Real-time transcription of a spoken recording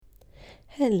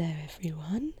Hello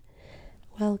everyone,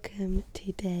 welcome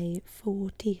to day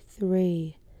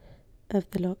 43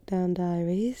 of the Lockdown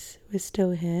Diaries. We're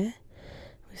still here,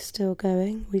 we're still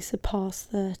going, we surpassed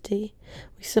 30,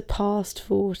 we surpassed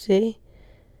 40,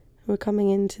 we're coming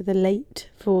into the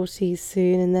late 40s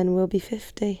soon and then we'll be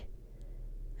 50,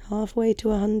 halfway to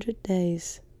 100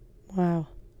 days. Wow,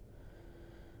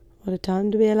 what a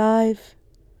time to be alive.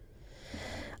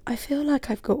 I feel like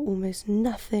I've got almost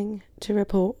nothing to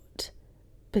report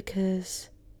because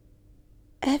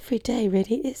every day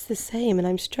really is the same and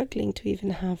I'm struggling to even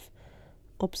have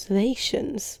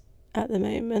observations at the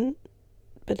moment,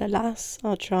 but alas,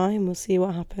 I'll try and we'll see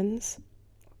what happens.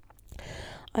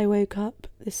 I woke up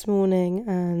this morning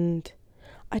and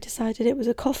I decided it was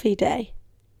a coffee day.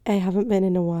 I haven't been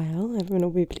in a while, everyone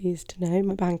will be pleased to know,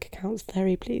 my bank account's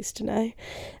very pleased to know.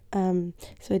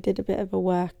 So I did a bit of a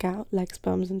workout, legs,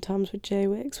 bums and tums with Joe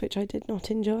Wicks, which I did not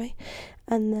enjoy,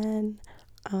 and then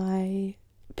I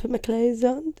put my clothes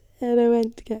on and I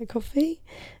went to get a coffee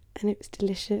and it was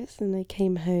delicious, and I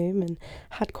came home and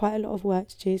had quite a lot of work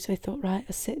to do, so I thought, right,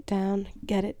 I'll sit down,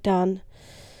 get it done,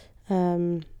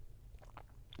 and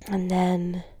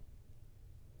then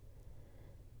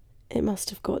it must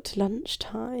have got to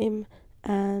lunchtime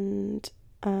and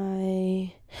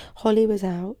Holly was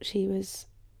out, she was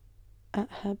at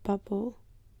her bubble.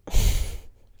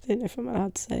 I don't know if I'm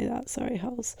allowed to say that, sorry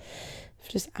Holes, I've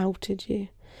just outed you.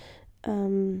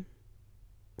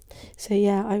 So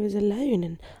yeah, I was alone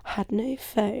and had no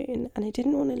phone and I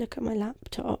didn't want to look at my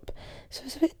laptop, so I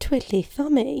was a bit twiddly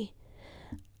thummy.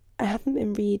 I haven't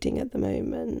been reading at the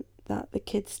moment, that The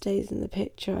Kid Stays in the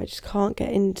Picture I just can't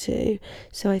get into,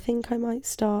 so I think I might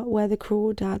start Where the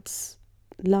Crawdads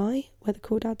Lie, Where the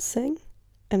Crawdads Sing.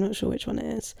 I'm not sure which one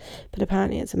it is, but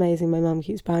apparently it's amazing. My mum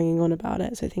keeps banging on about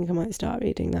it, so I think I might start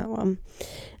reading that one.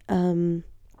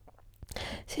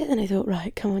 So yeah, then I thought,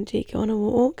 right, come on G, go on a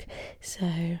walk.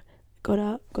 So got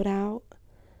up, got out,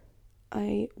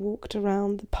 I walked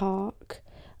around the park,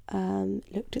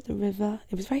 looked at the river.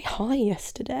 It was very high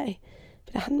yesterday,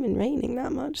 but it hadn't been raining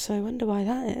that much, so I wonder why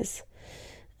that is.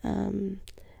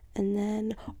 And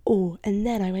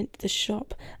then I went to the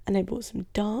shop and I bought some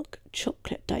dark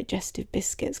chocolate digestive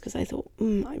biscuits because I thought,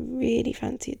 I really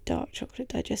fancy a dark chocolate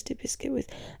digestive biscuit with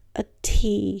a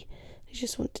tea. I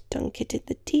just want to dunk it in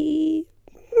the tea.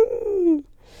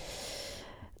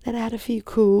 Then I had a few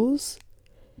calls.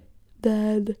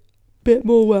 Then a bit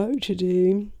more work to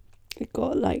do. It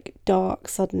got like dark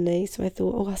suddenly, so I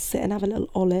thought, I'll sit and have a little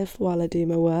olive while I do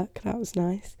my work. That was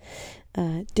nice.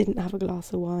 Didn't have a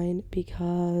glass of wine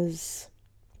because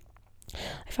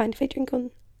I find if I drink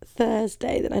on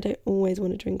Thursday, then I don't always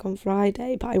want to drink on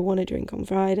Friday, but I want to drink on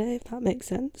Friday, if that makes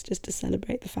sense, just to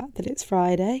celebrate the fact that it's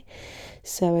Friday.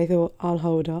 So I thought I'll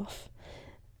hold off.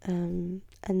 And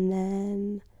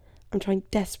then I'm trying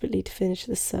desperately to finish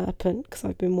The Serpent because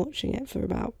I've been watching it for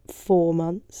about 4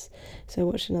 months. So I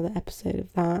watched another episode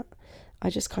of that. I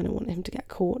just kind of want him to get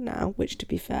caught now, which to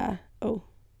be fair,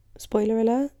 spoiler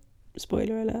alert,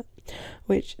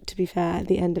 which to be fair, at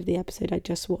the end of the episode I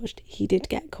just watched, he did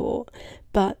get caught,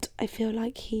 but I feel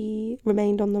like he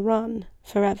remained on the run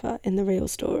forever in the real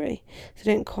story, so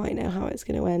I don't quite know how it's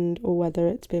going to end or whether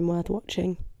it's been worth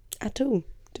watching at all,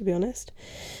 to be honest.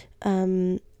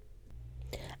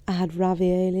 I had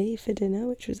ravioli for dinner,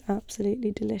 which was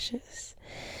absolutely delicious,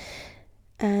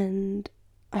 and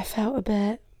I felt a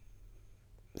bit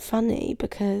funny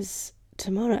because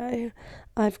tomorrow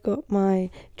I've got my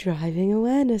driving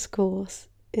awareness course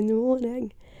in the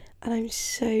morning and I'm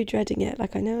so dreading it.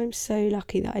 Like, I know I'm so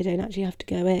lucky that I don't actually have to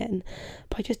go in,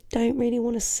 but I just don't really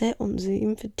want to sit on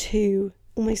Zoom for 2,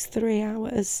 almost 3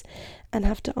 hours and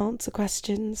have to answer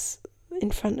questions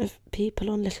in front of people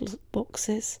on little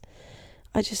boxes.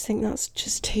 I just think that's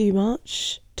just too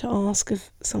much to ask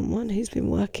of someone who's been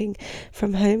working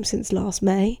from home since last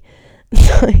May.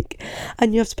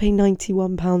 And you have to pay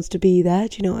 £91 to be there,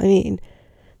 do you know what I mean?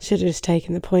 Should have just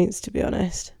taken the points, to be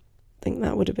honest. I think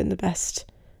that would have been the best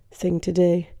thing to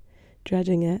do.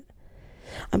 Dreading it.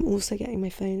 I'm also getting my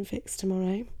phone fixed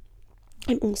tomorrow.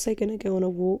 I'm also going to go on a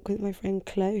walk with my friend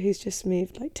Chloe, who's just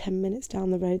moved like 10 minutes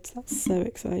down the road, so that's so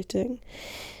exciting.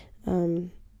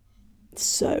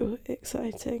 So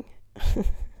exciting.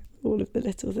 All of the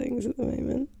little things at the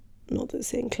moment. Not that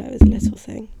seeing Chloe is a little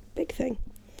thing. Big thing.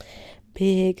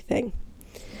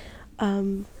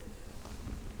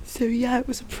 So yeah, it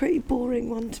was a pretty boring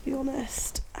one, to be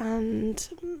honest, and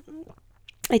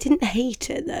I didn't hate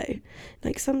it though.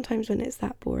 Like, sometimes when it's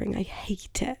that boring I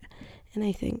hate it and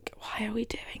I think, why are we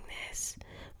doing this?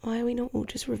 Why are we not all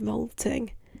just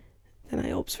revolting? Then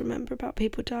I remember about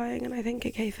people dying and I think,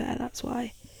 okay, fair, that's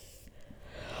why.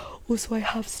 Also, I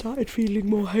have started feeling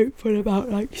more hopeful about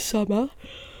like summer,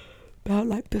 about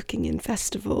like booking in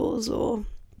festivals or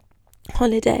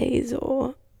holidays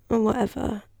or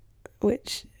whatever,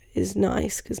 which is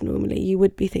nice because normally you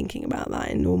would be thinking about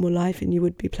that in normal life and you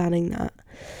would be planning that.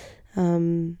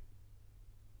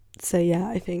 So yeah,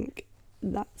 I think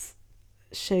that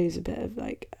shows a bit of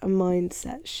like a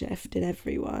mindset shift in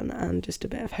everyone and just a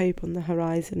bit of hope on the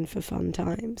horizon for fun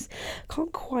times.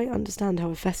 Can't quite understand how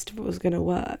a festival is going to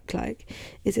work. Like,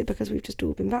 is it because we've just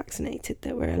all been vaccinated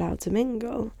that we're allowed to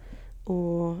mingle,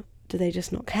 or do they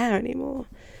just not care anymore?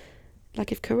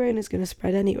 Like, if corona's going to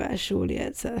spread anywhere, surely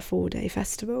it's a 4-day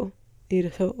festival, you'd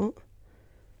have thought.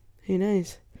 Who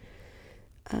knows?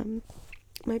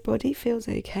 My body feels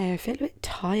okay. I feel a bit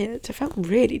tired. I felt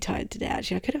really tired today,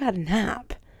 actually. I could have had a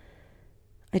nap.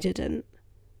 I didn't,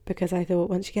 because I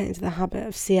thought once you get into the habit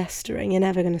of siestaing, you're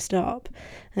never going to stop.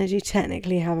 And you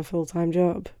technically have a full-time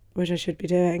job, which I should be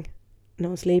doing,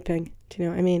 not sleeping. Do you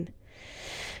know what I mean?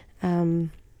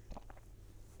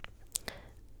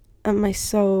 And my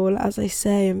soul, as I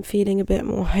say, I'm feeling a bit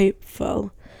more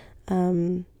hopeful.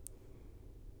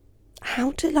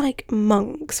 How do like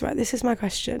monks, right, this is my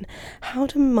question, how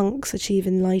do monks achieve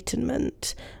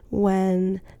enlightenment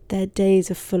when their days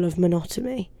are full of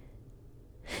monotony?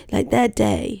 Like, their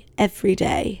day, every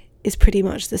day, is pretty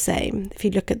much the same. If you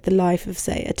look at the life of,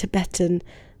 say, a Tibetan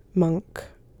monk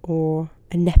or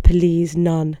a Nepalese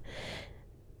nun,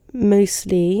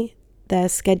 mostly their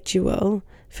schedule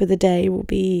for the day will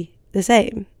be the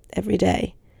same every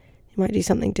day. You might do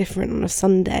something different on a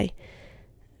Sunday,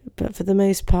 but for the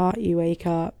most part, you wake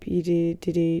up, you you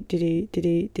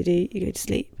go to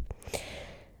sleep.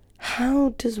 How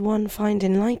does one find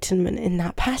enlightenment in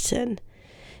that pattern?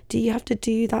 Do you have to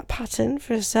do that pattern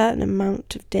for a certain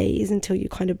amount of days until you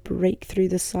kind of break through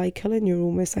the cycle and you're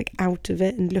almost like out of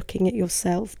it and looking at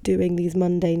yourself doing these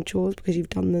mundane chores because you've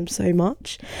done them so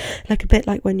much? Like a bit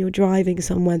like when you're driving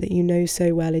somewhere that you know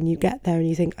so well and you get there and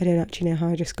you think, I don't actually know how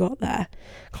I just got there.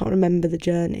 Can't remember the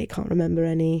journey, can't remember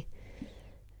any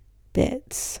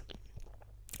bits.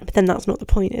 But then that's not the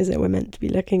point, is it? We're meant to be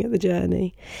looking at the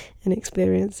journey and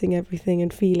experiencing everything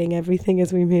and feeling everything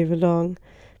as we move along,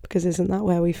 because isn't that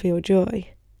where we feel joy?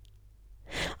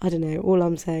 I don't know, all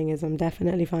I'm saying is I'm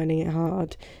definitely finding it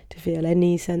hard to feel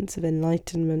any sense of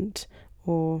enlightenment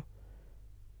or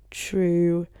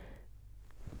true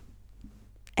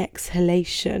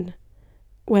exhalation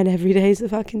when every day's the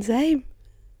fucking same.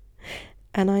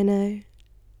 And I know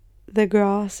the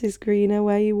grass is greener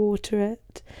where you water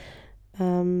it.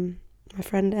 My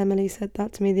friend Emily said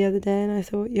that to me the other day and I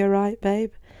thought, you're right,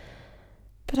 babe.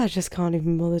 But I just can't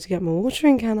even bother to get my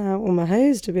watering can out or my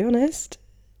hose, to be honest.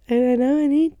 And I know I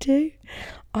need to.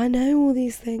 I know all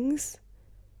these things.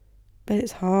 But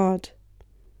it's hard.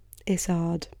 It's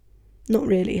hard. Not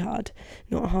really hard.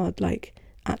 Not hard like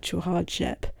actual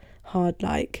hardship. Hard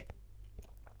like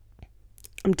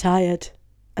I'm tired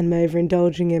and I'm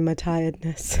overindulging in my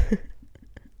tiredness.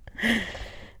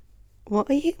 What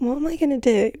am I going to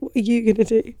do? What are you going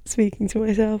to do? Speaking to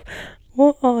myself.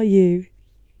 What are you,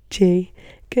 G,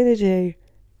 going to do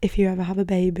if you ever have a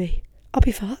baby? I'll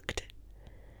be fucked.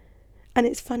 And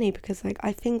it's funny because like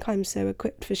I think I'm so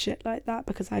equipped for shit like that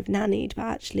because I've nannied, but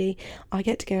actually I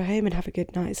get to go home and have a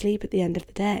good night's sleep at the end of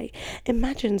the day.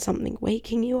 Imagine something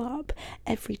waking you up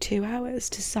every 2 hours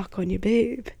to suck on your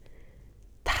boob.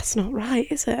 That's not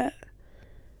right, is it?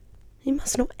 You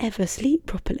must not ever sleep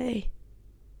properly.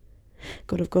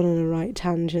 God, I've gone on a right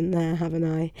tangent there, haven't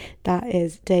I? That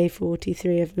is day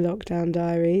 43 of the Lockdown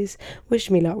Diaries.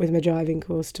 Wish me luck with my driving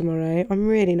course tomorrow. I'm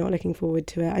really not looking forward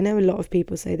to it. I know a lot of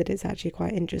people say that it's actually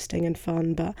quite interesting and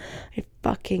fun, but I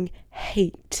fucking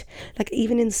hate, like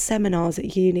even in seminars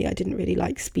at uni, I didn't really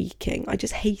like speaking. I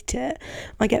just hate it.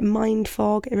 I get mind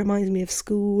fog. It reminds me of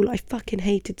school. I fucking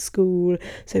hated school.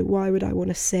 So why would I want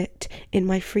to sit in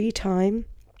my free time,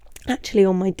 actually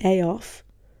on my day off,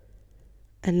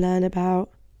 and learn about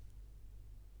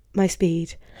my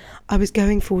speed? I was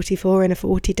going 44 in a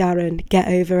 40, Darren. Get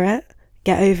over it.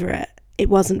 Get over it. It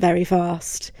wasn't very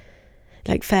fast.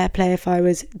 Like, fair play if I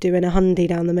was doing 100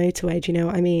 down the motorway, do you know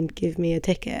what I mean? Give me a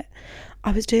ticket.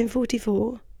 I was doing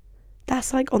 44.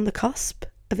 That's like on the cusp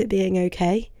of it being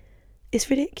okay. It's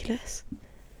ridiculous.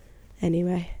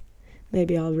 Anyway,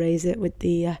 maybe I'll raise it with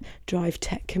the drive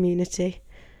tech community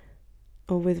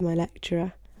or with my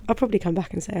lecturer. I'll probably come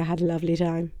back and say I had a lovely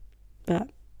time,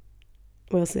 but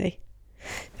we'll see.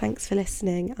 Thanks for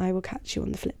listening. I will catch you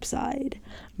on the flip side.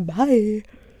 Bye.